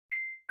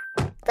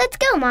Let's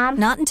go, Mom.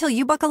 Not until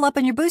you buckle up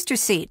in your booster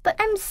seat. But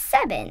I'm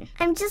 7.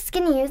 I'm just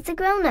gonna use the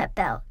grown-up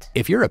belt.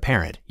 If you're a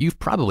parent, you've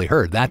probably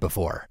heard that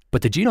before.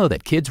 But did you know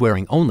that kids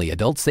wearing only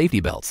adult safety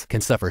belts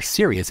can suffer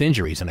serious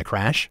injuries in a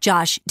crash?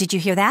 Josh, did you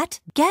hear that?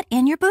 Get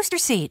in your booster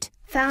seat.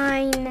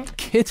 Fine.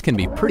 Kids can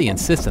be pretty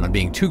insistent on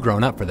being too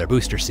grown up for their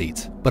booster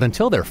seats. But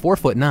until they're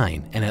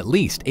 4'9" and at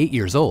least 8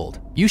 years old,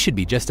 you should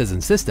be just as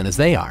insistent as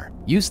they are.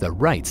 Use the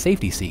right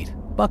safety seat.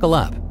 Buckle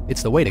up.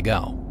 It's the way to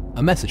go.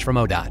 A message from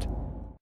ODOT.